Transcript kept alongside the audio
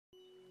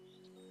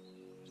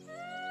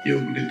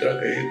योग निद्रा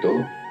कहे तो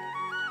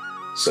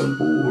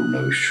संपूर्ण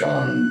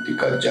विश्रांति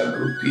का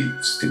जागृति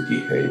स्थिति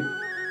है।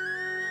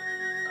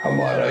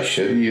 हमारा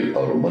शरीर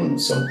और मन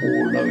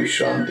संपूर्ण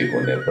विश्रांति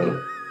होने पर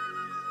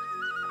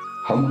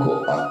हमको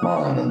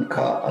आत्मानंद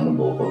का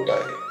अनुभव होता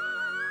है।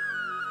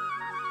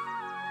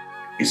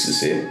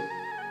 इससे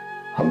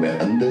हमें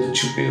अंदर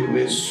छुपे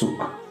हुए सुख,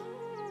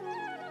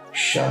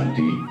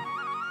 शांति,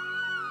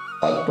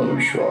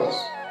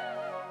 आत्मविश्वास,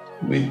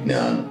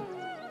 विज्ञान,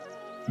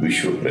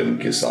 विश्व प्रेम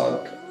के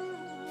साथ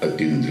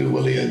अतीन्द्रिय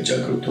वलय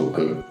जागृत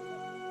होकर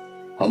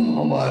हम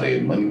हमारे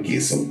मन की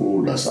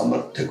संपूर्ण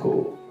सामर्थ्य को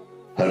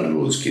हर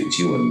रोज के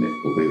जीवन में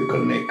उपयोग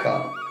करने का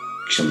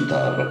क्षमता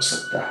रख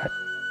सकता है।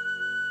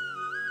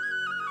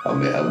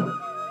 हमें अब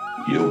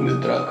योग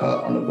निद्रा का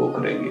अनुभव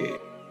करेंगे।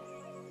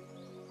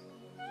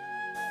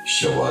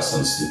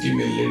 शवासन स्थिति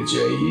में लेट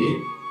जाइए।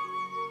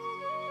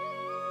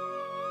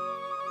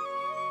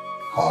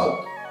 हाथ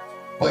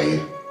पैर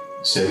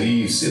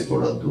शरीर से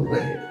थोड़ा दूर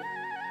रहे।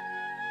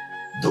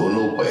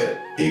 दोनों पैर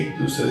एक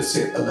दूसरे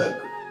से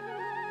अलग।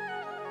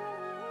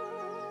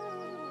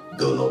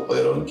 दोनों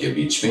पैरों के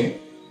बीच में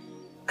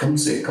कम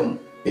से कम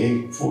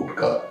 1 फुट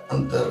का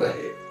अंतर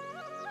रहे।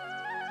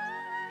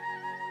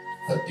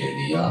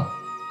 हथेलियां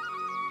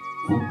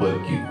ऊपर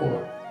की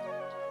ओर।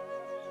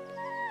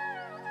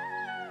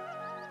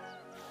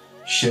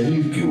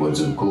 शरीर के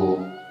वजन को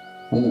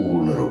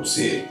पूर्ण रूप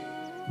से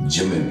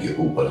जमीन के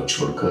ऊपर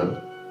छोड़कर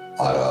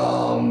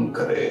आराम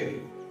करें।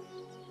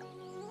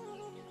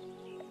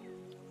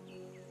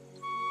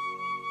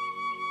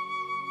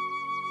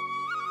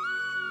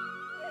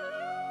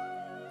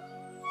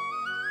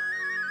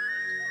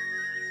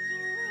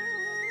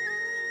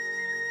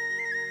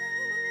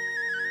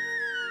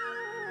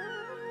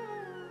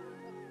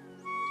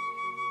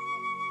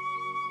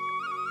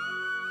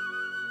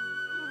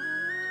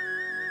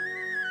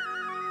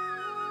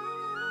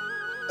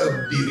 अब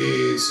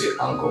धीरे से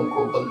आंखों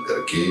को बंद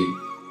करके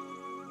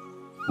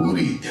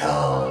पूरी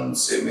ध्यान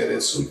से मेरे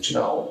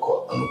सूचनाओं को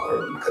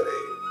अनुकरण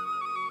करें।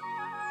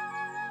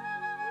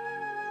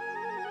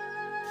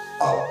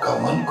 आपका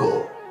मन को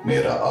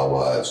मेरा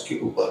आवाज के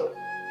ऊपर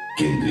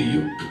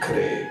केंद्रीयुक्त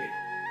करें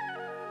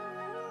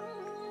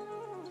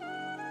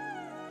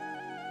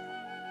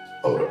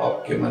और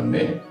आपके मन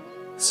में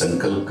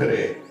संकल्प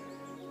करें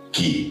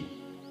कि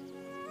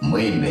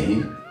मैं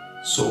नहीं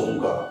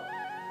सोऊंगा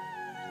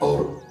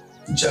और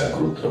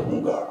जागरूक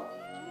रहूंगा।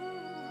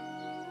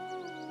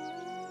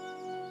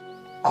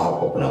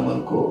 आप अपना मन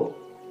को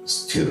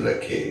स्थिर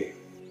रखें,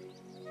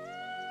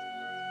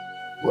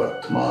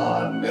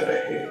 वर्तमान में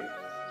रहे,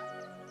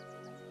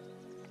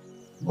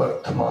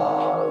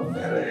 वर्तमान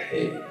में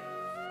रहे।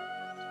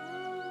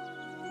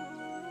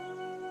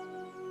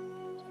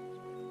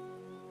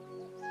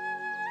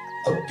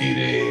 अब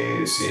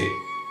धीरे से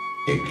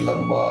एक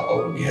लंबा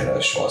और गहरा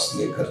श्वास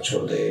लेकर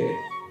छोड़ दे।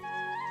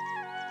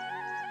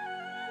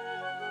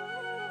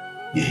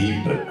 यही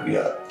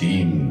प्रक्रिया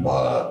 3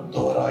 बार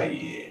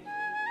दोहराइए।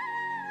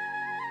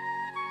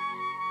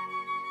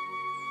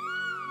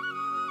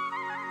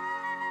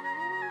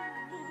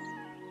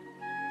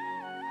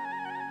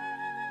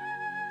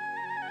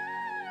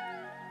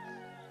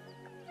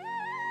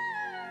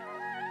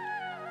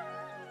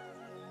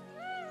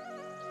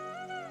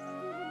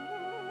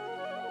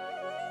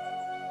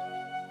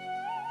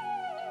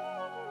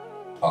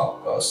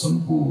 आपका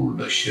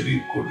संपूर्ण शरीर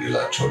को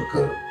ढीला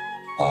छोड़कर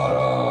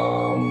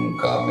आराम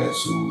का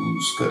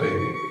महसूस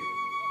करें।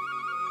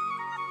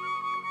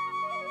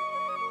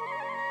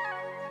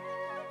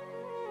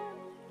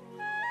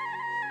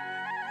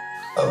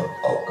 अब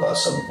आपका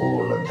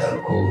संपूर्ण ध्यान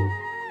को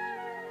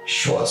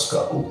श्वास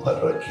का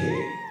ऊपर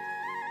रखें।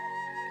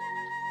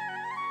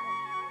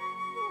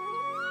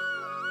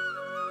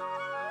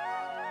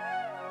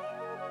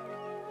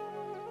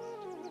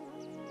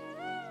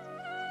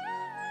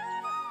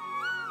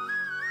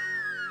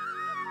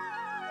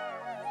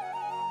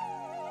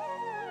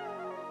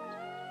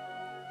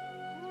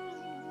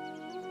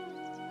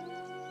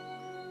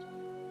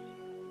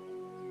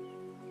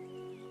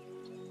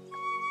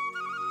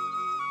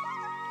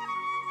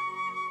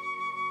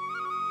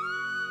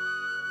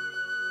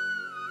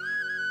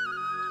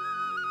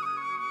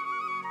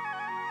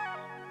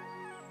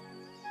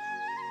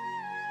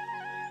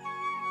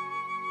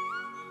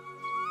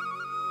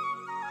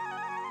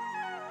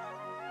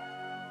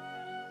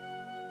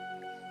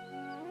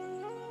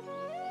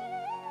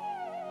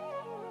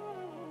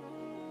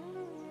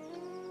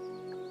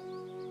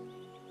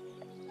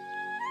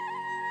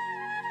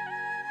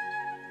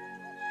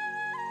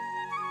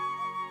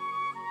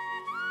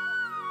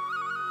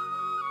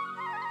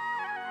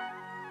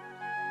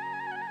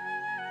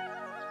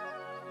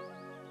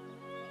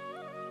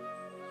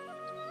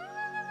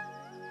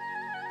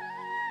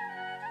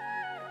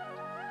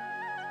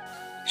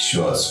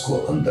 श्वास को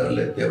अंदर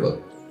लेते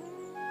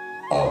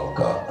वक्त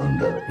आपका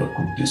अंदर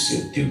प्रकृति से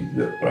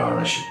दिव्य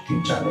प्राण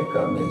शक्ति जाने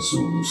का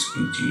महसूस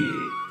कीजिए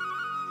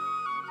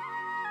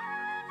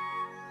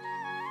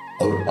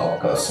और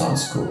आपका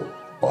सांस को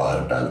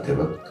बाहर डालते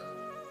वक्त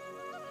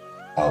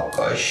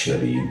आपका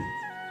शरीर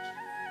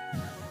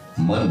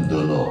मन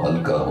दोनों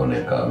हल्का होने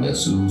का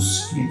महसूस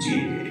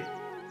कीजिए।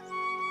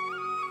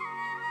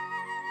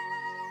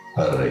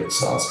 हर एक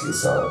सांस के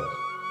साथ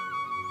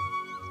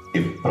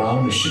एक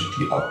प्राण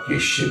शक्ति आपके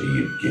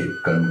शरीर के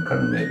कण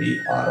कण में भी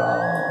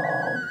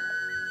आराम,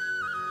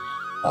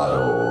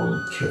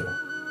 आरोग्य,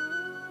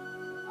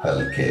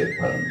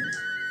 हल्केपन,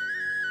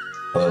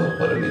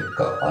 अपरिमित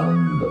का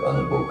आनंद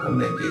अनुभव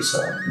करने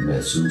जैसा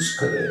महसूस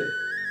करें।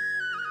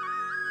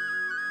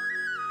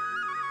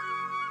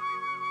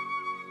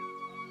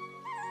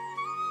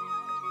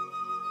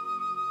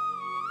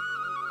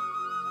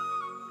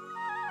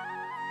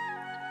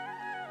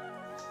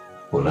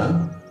 पुनः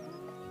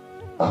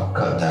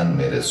आपका ध्यान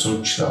मेरे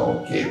सूचनाओं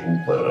के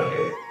ऊपर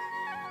रहे।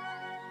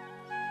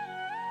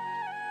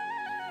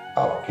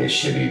 आपके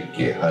शरीर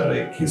के हर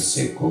एक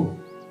हिस्से को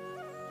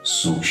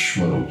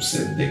सूक्ष्म रूप से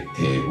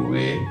देखते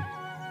हुए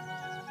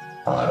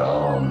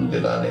आराम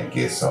दिलाने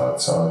के साथ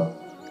साथ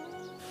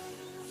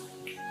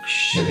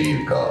शरीर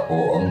का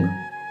वो अंग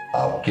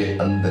आपके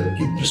अंदर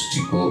की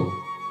दृष्टि को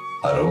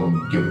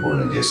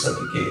आरोग्यपूर्ण जैसा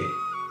दिखे।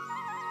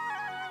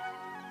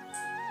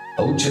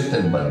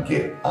 अवचेतन मन के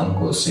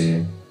आंखों से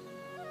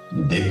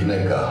देखने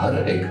का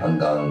हर एक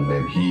अंगांग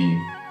में भी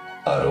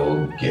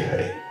आरोग्य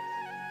है।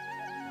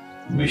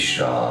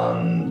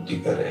 विश्रांति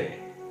करे।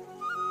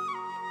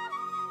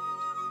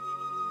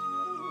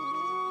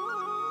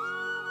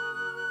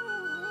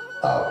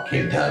 आपके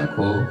ध्यान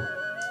को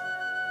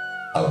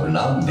अब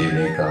नाम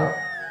देने का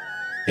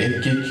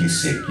एक एक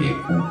हिस्से के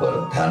ऊपर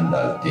ध्यान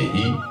डालते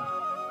ही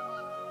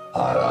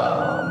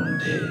आराम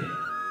दे।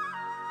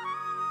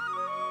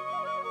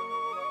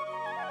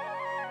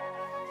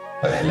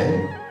 पहले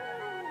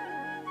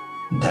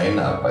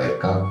दाहिना पैर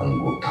का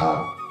अंगूठा,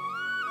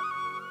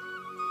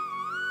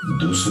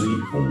 दूसरी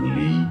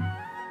उंगली,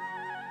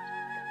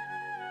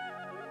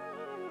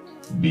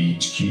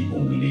 बीच की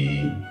उंगली,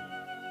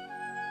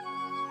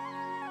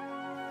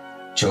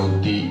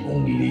 चौथी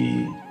उंगली,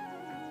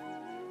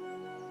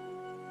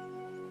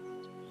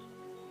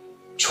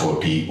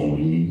 छोटी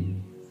उंगली,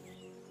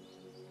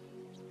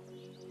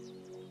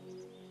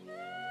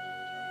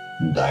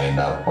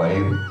 दाहिना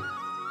पैर,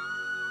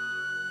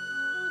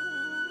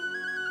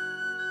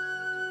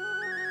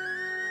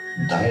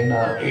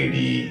 दाहिना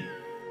एड़ी,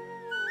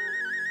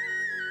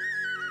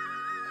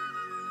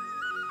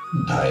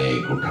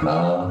 दाएं घुटना,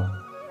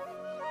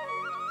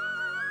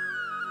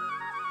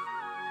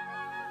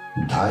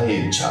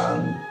 दाएं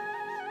जांघ,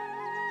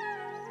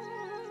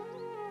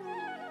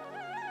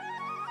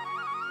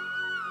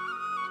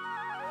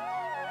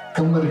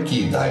 कमर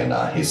की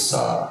दाहिना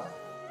हिस्सा,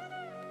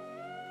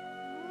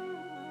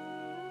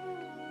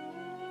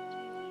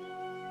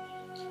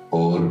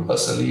 और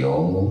पसलियों,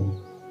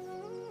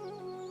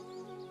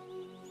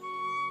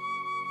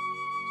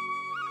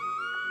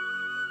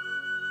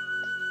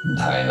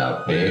 दाहिना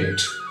पेट,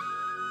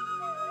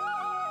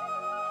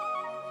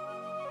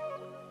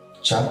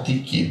 छाती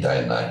की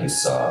दाहिना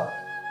हिस्सा,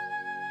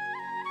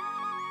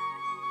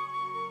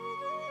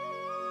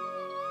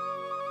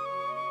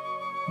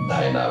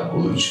 दाहिना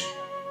भुज,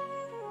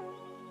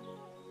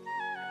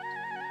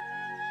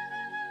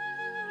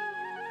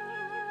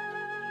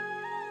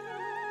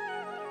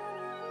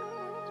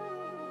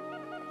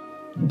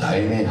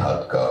 दाहिने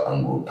हाथ का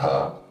अंगूठा,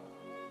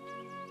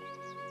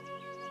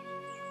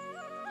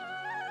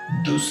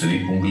 दूसरी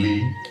उंगली,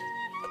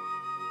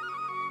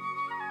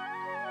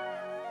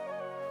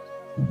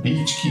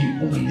 बीच की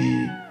उंगली,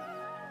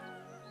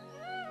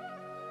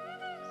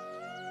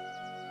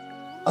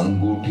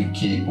 अंगूठी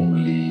की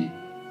उंगली,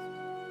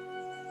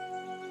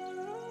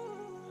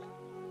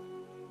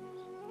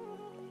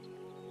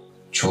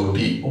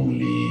 छोटी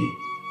उंगली,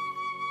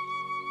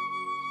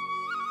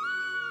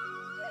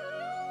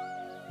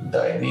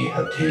 दाहिनी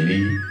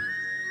हथेली,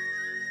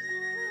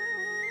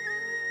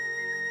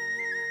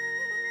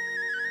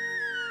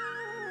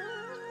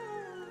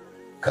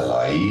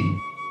 कलाई,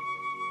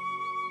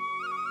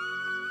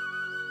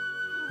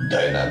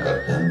 दाहिना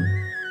गर्दन,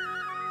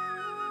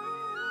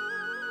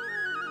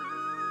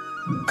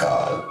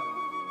 गाल,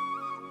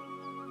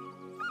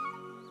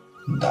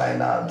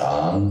 दाहिना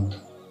दांत,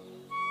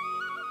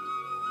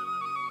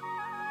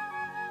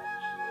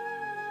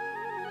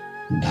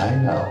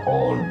 दाहिना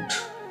ओंठ,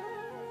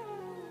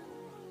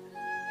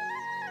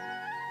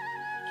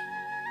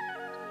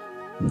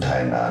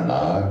 दाहिना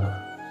नाक,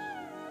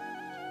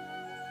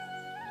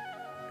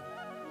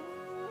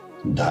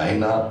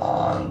 दाहिना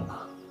आंख,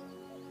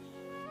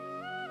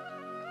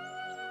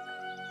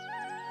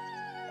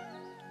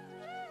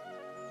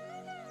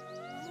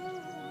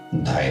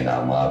 दाहिना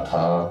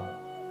माथा,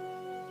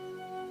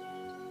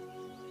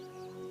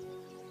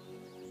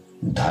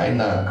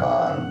 दाहिना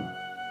कान,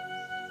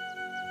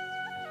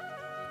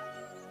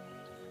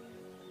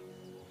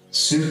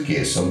 सिर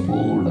के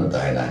संपूर्ण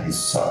दाहिना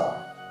हिस्सा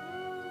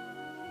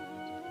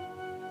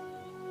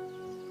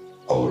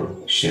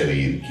और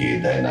शरीर के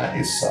दाहिना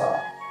हिस्सा,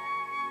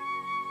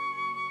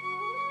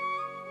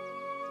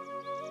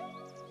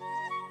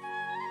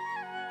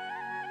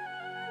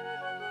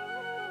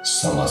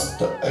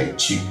 समस्त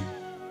ऐच्छिक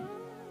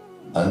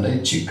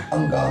अनैच्छिक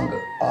अंगांग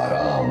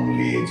आराम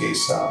लिए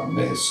जैसा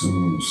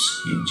महसूस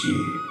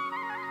कीजिए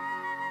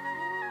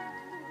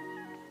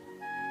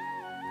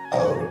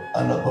और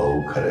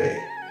अनुभव करें।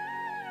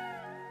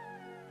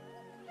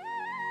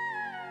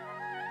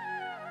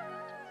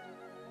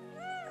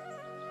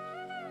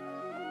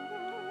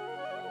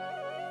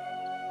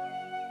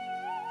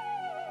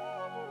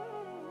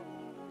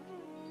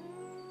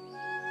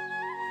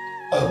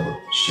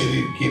 अब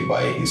शरीर के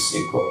बाएं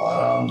हिस्से को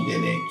आराम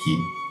देने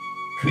की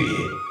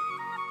क्रिया।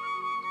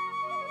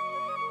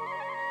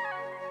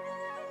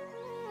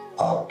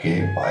 आपके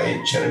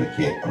बाएं चरण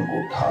के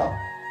अंगूठा,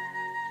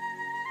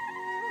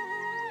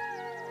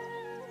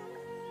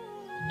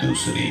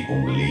 दूसरी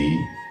उंगली,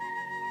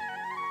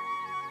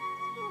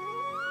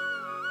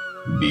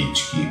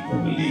 बीच की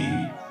उंगली,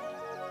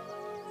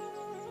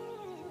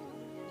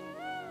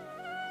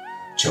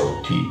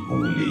 चौथी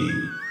उंगली,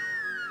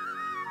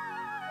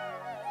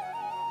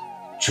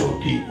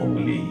 छोटी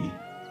उंगली,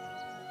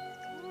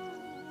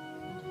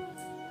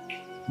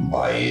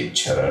 बाएं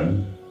चरण,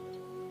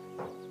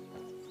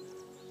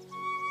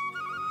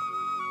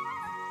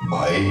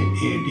 बाएं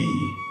एड़ी,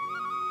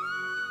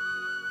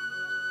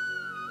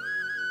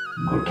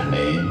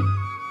 घुटने,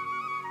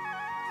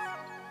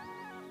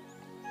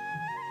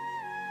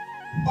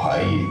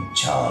 बाएं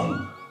जांघ,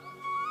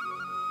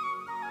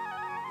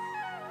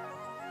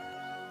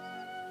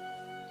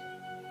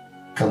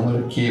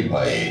 कमर के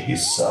बाएं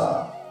हिस्सा,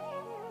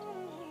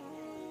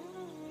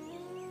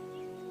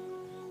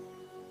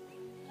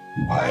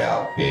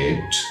 बायां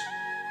पेट,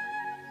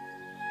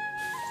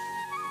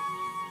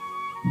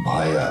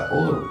 बायां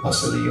और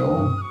पसलियों,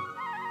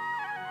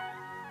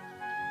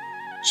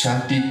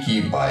 छाती की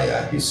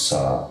बायां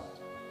हिस्सा,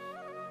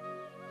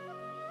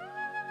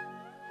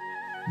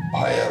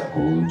 बायां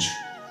गुज,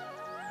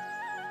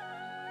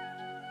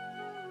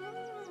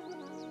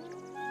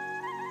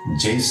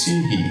 जैसे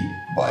ही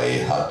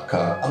बाएं हाथ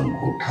का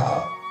अंगूठा,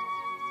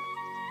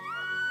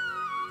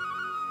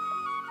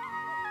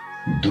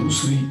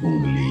 दूसरी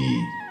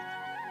उंगली,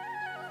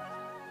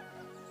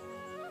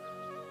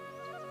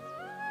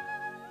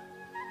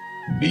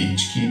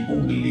 बीच की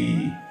उंगली,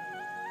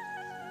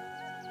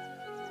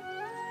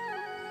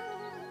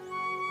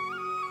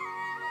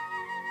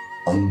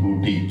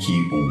 अंगूठी की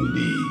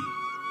उंगली,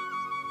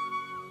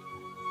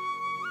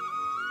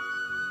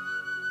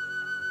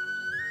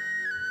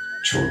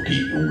 छोटी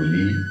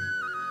उंगली,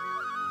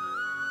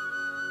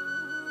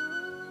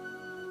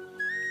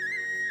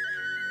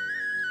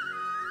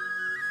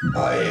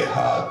 बाएं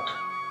हाथ,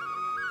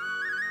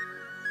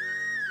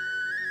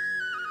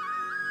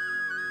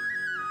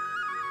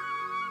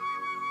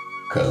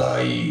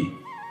 कलाई,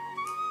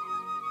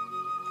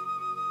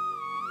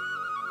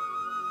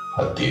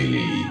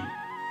 हथेली,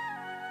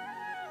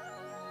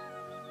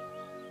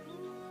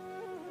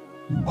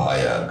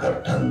 बायां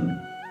गर्दन,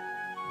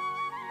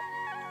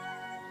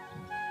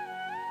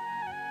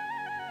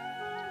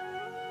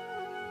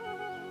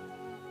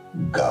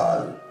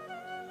 गाल,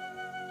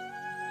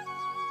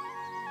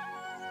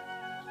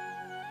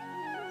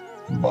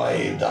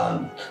 बाएं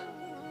दांत,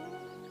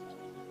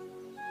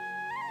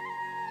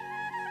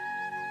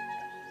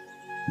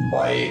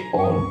 बाएं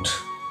ओंठ,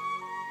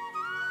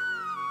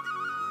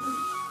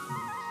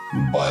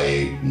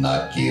 बाएं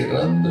नाक की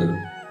रंध्र,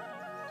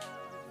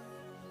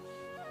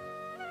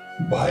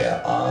 बायां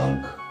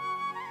आंख,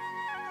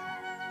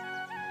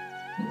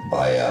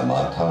 बायां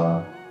माथा,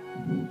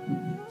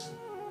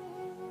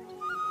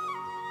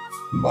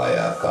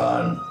 बायां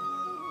कान,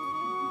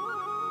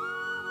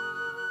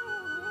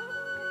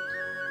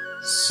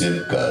 सिर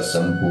का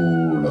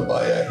संपूर्ण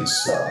बायां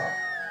हिस्सा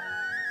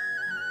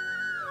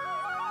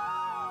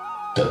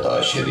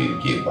तथा शरीर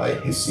के बाएं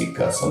हिस्से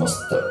का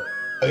समस्त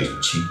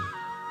ऐच्छिक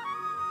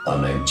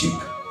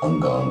अनैच्छिक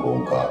अंगांगों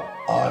का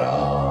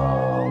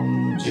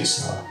आराम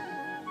जैसा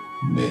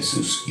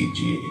महसूस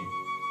कीजिए,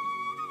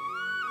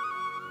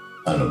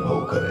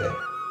 अनुभव करें।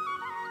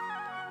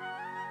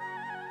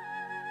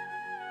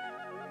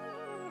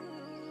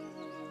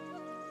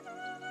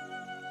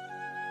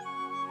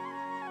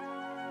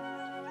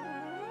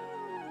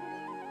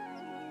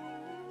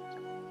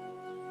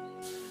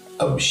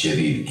 अब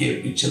शरीर के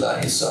पिछला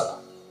हिस्सा,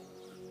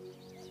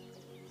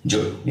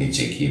 जो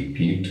नीचे की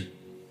पीठ,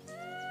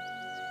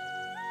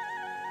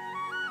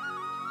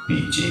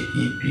 पीछे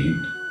की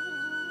पीठ,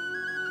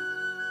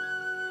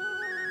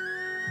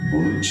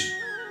 भुज,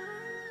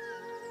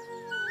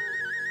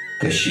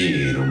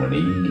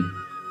 कशेरुमणि,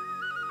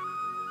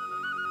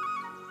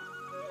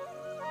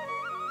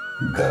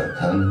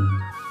 गर्दन,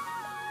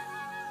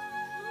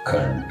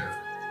 कंठ,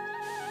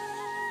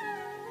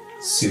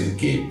 सिर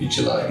के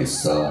पिछला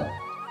हिस्सा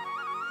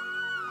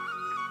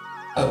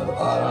अब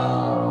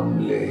आराम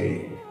ले।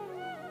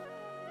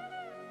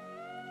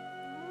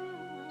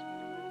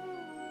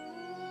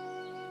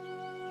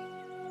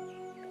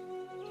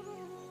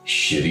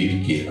 शरीर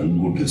के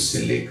अंगूठे से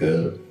लेकर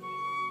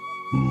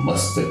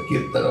मस्तक की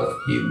तरफ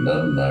की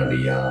नर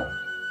नाड़ियां,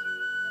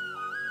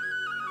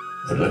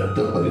 रक्त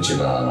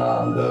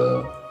परिचालनांग,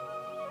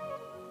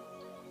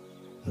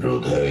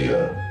 हृदय,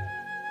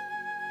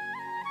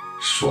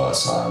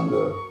 श्वासांग,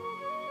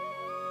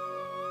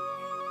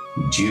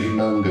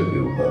 जीर्णांग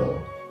व्यूह,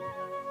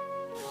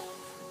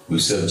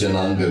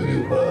 विसर्जनांग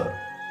व्यूह,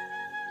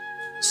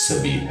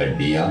 सभी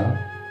हड्डियां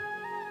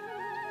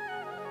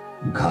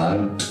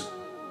घाट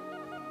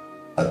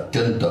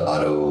अत्यंत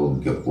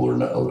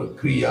आरोग्यपूर्ण और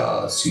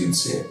क्रियाशील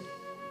से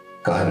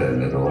कार्य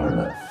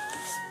निर्वहन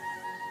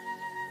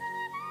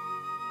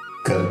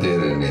करते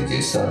रहने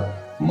जैसा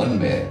मन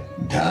में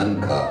ध्यान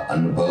का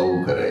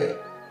अनुभव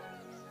करे।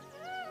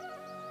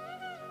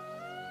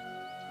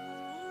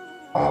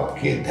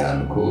 आपके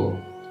ध्यान को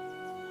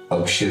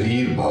अब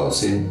शरीर भाव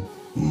से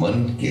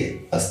मन के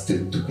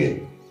अस्तित्व के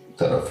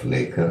तरफ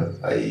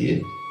लेकर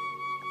आइए।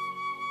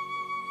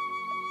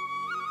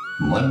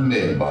 मन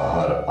में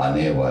बाहर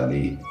आने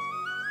वाली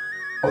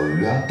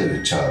अव्याहत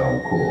विचारों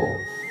को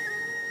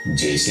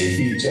जैसे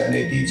ही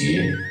जाने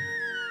दीजिए।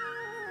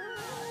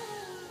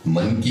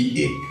 मन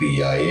की एक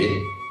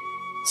क्रियाएं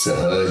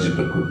सहज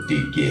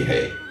प्रकृति की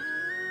है।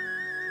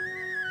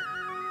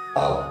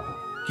 आप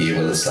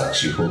केवल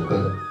साक्षी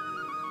होकर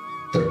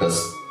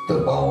तटस्थ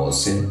भावों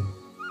से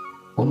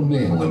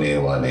उनमें होने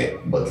वाले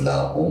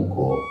बदलावों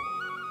को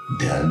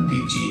ध्यान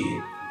दीजिए।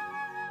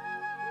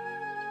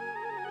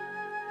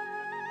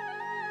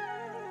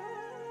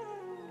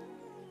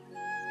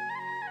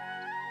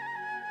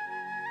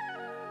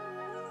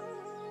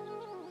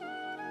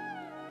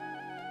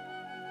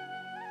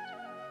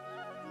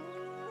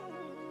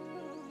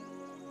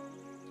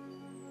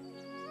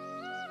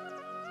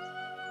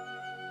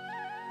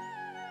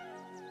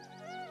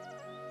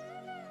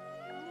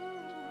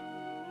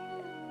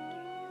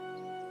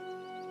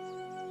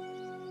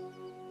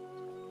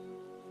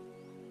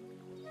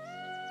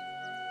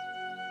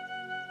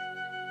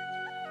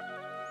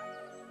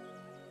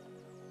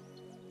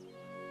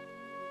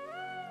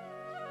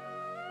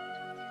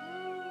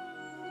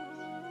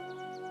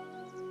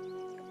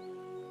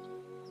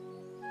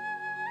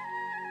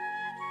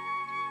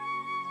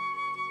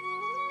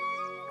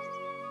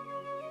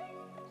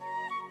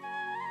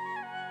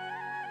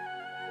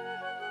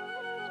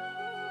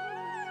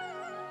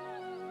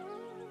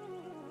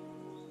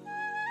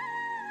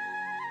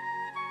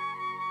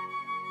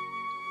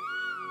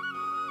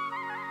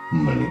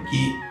 मन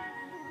की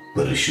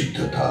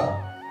परिशुद्धता,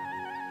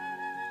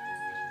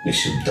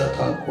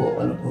 निशुद्धता को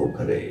अनुभव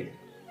करें।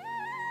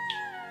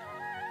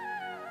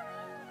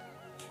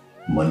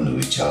 मन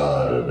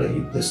विचार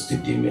रहित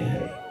स्थिति में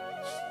है।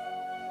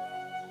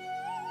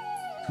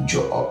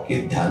 जो आपके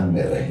ध्यान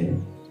में रहे,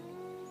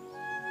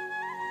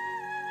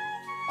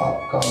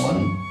 आपका मन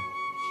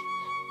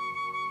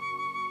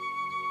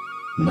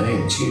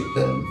नए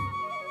चेतन,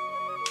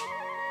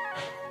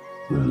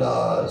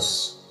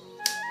 उल्लास,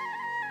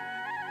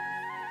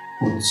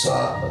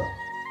 उत्साह,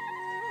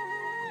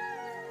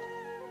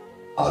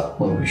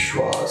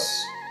 आत्मविश्वास,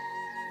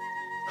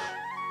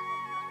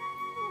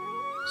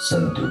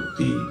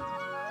 संतृप्ति,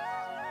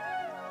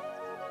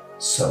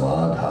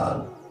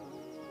 समाधान,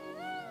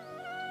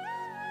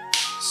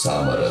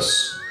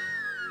 सामरस्य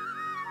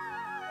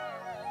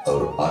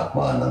और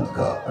आत्मानंद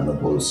का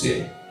अनुभव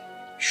से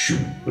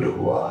शुभ्र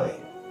हुआ है।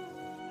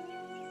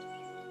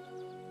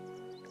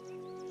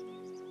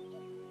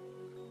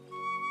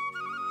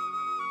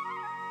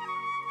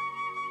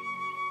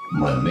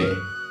 मन में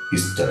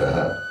इस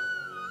तरह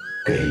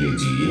कह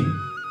लीजिए,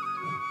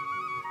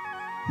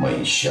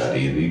 मैं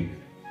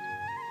शारीरिक,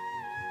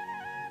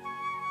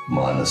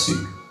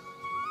 मानसिक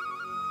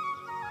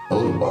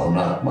और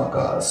भावनात्मक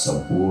का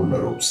संपूर्ण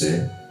रूप से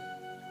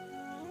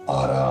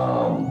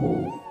आराम हूं।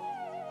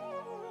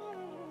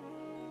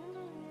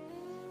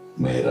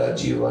 मेरा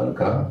जीवन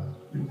का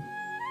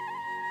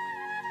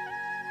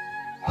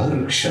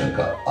हर क्षण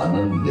का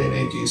आनंद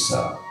लेने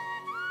जैसा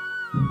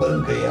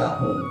बन गया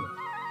हूं।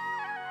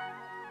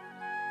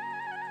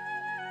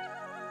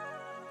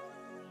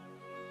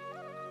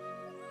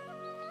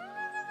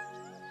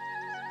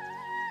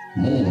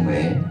 मुंह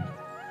में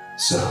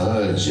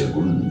सहज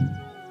गुण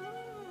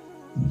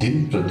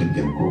दिन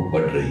प्रतिदिन को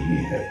बढ़ रही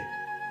है।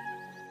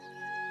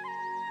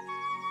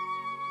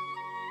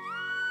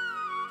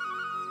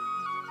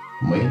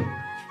 मैं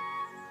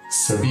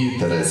सभी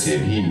तरह से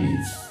भी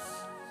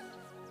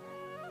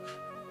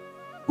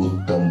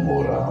उत्तम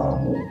हो रहा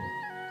हूं।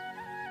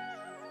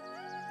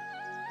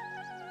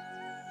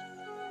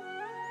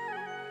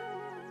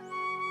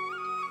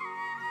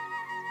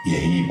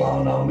 यही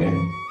भावना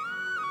में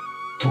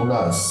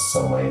थोड़ा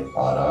समय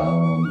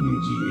आराम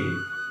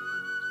लीजिए।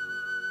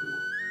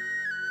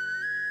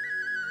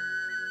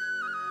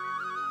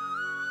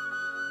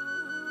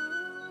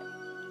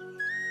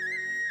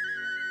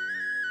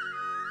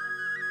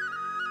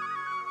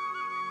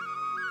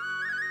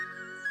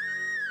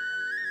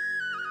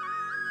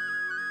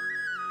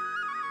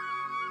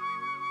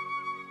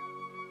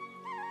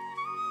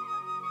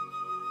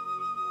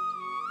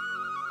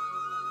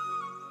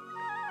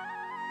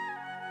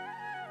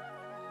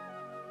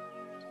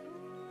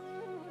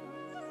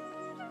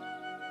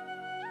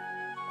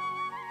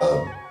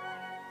 अब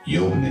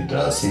योग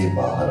निद्रा से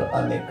बाहर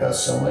आने का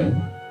समय।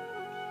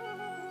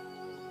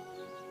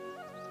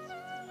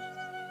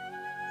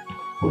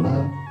 पुनः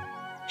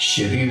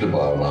शरीर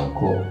भावना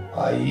को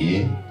आइए,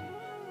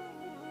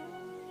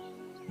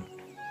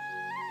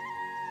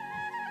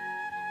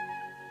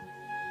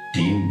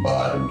 तीन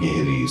बार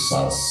गहरी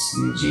सांस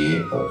लीजिए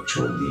और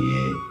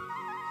छोड़िए।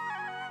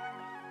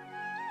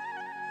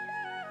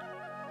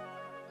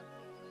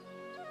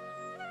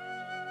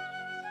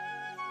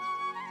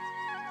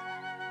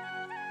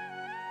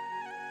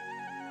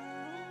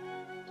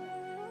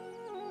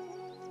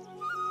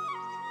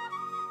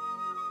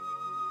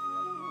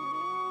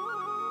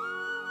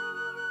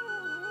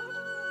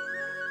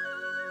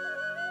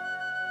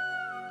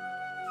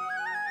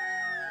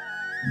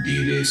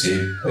 धीरे से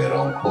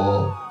पैरों को,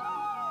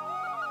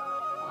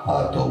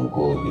 हाथों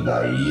को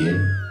हिलाइए।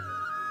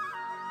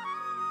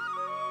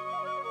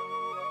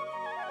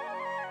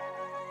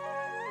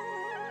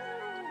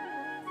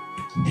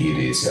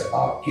 धीरे से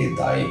आपके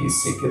दाएं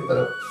हिस्से की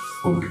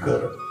तरफ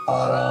उठकर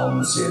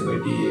आराम से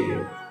बैठिए।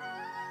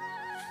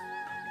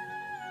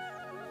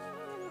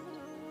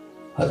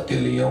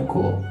 हथेलियों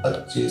को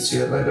अच्छे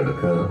से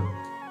रगड़कर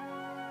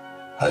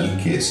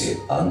हल्के से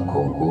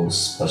आंखों को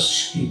स्पर्श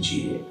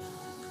कीजिए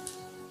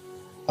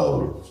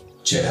और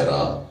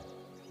चेहरा,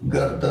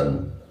 गर्दन,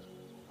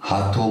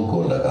 हाथों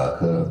को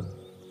लगाकर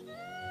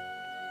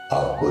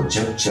आपको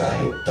जब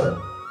चाहे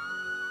तब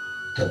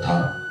तथा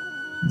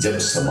जब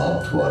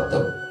समाप्त हुआ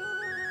तब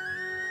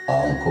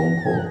आंखों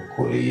को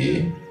खोलिए।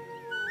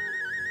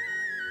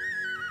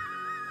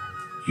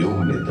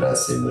 योग निद्रा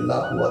से मिला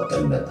हुआ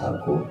धन्यता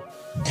को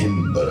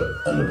दिन भर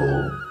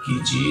अनुभव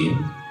कीजिए।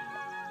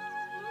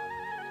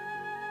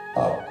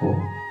 आपको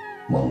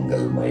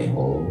मंगलमय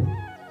हो,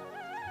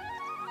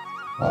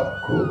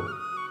 आपको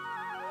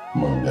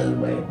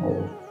मंगलमय हो,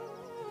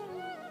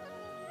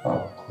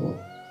 आपको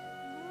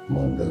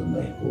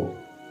मंगलमय हो।